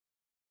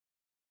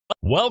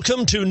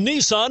Welcome to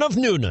Nissan of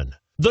Newnan,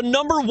 the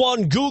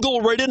 #1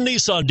 Google-rated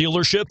Nissan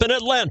dealership in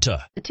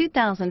Atlanta. The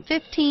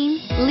 2015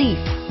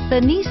 LEAF.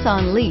 The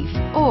Nissan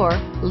LEAF, or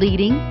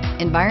leading,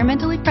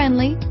 environmentally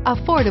friendly,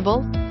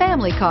 affordable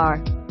family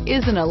car,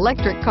 is an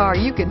electric car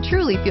you can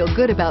truly feel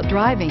good about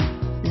driving.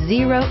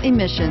 Zero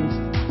emissions,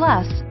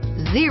 plus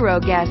zero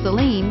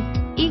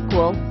gasoline,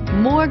 equal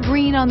more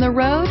green on the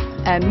road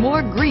and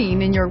more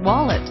green in your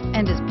wallet,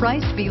 and is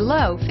priced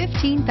below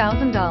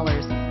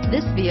 $15,000.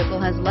 This vehicle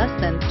has less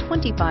than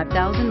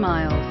 25,000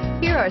 miles.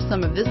 Here are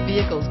some of this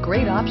vehicle's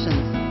great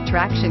options: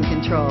 traction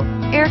control,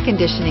 air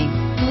conditioning,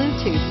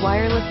 Bluetooth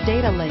wireless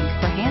data link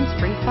for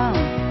hands-free phone,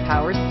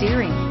 power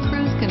steering,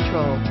 cruise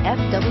control,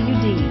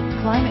 FWD,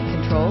 climate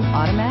control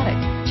automatic,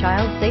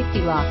 child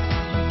safety locks,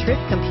 trip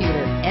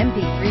computer,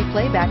 MP3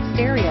 playback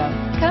stereo.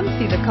 Come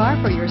see the car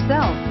for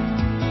yourself.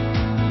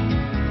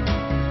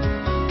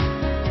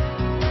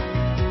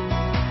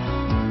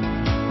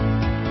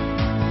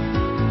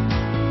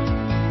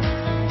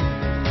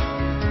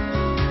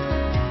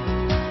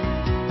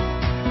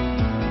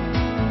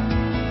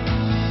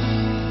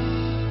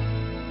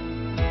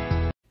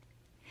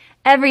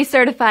 Every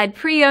certified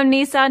pre-owned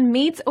Nissan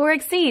meets or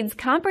exceeds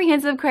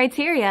comprehensive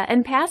criteria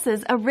and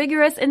passes a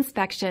rigorous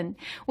inspection.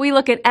 We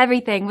look at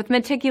everything with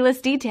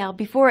meticulous detail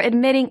before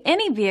admitting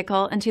any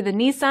vehicle into the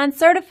Nissan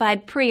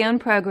Certified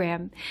Pre-Owned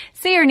program.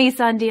 See your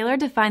Nissan dealer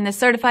to find the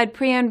certified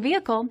pre-owned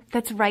vehicle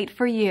that's right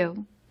for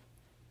you.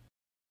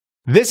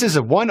 This is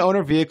a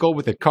one-owner vehicle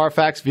with a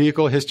Carfax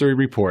Vehicle History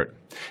Report.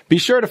 Be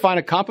sure to find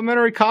a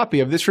complimentary copy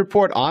of this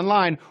report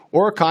online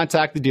or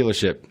contact the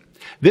dealership.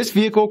 This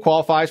vehicle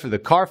qualifies for the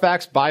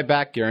Carfax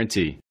Buyback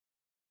Guarantee.